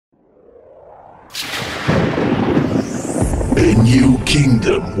A new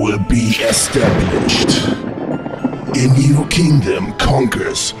kingdom will be established. A new kingdom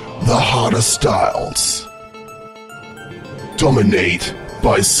conquers the harder styles. Dominate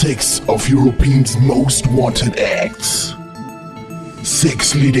by 6 of Europe's most wanted acts.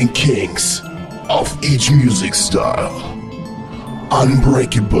 6 leading kings of each music style.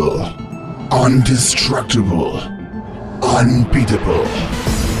 Unbreakable, indestructible, unbeatable.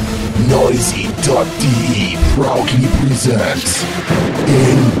 Noisy.de proudly presents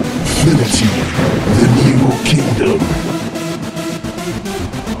Infinity, the new kingdom.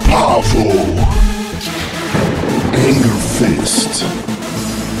 Powerful, Anger Fist,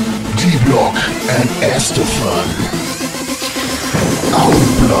 D-Block and Estefan,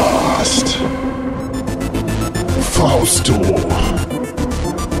 Outblast, Fausto,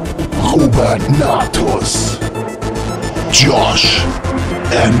 Robert Natus, Josh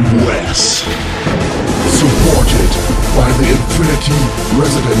and Wes. Supported by the Infinity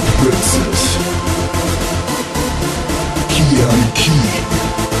Resident Princes, Kiel,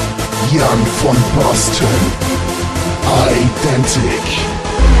 Jan von Boston, Identic,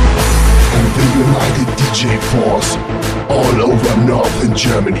 and the United DJ Force all over Northern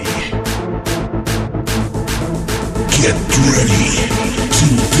Germany. Get ready to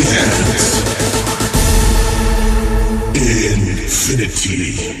dance. Infinity.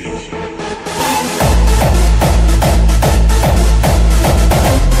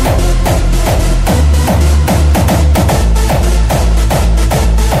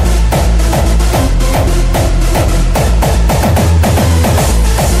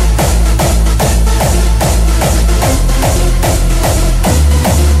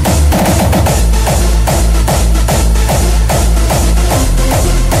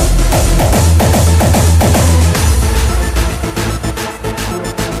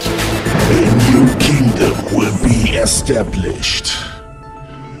 Established.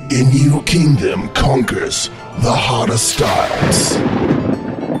 A new kingdom conquers the harder styles.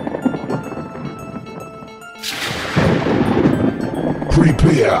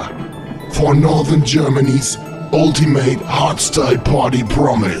 Prepare for Northern Germany's ultimate hardstyle party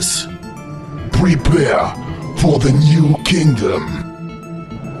promise. Prepare for the new kingdom.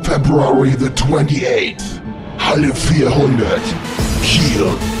 February the 28th, Halle 400,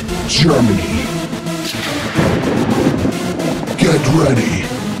 Kiel, Germany. Get ready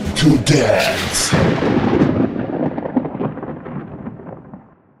to dance.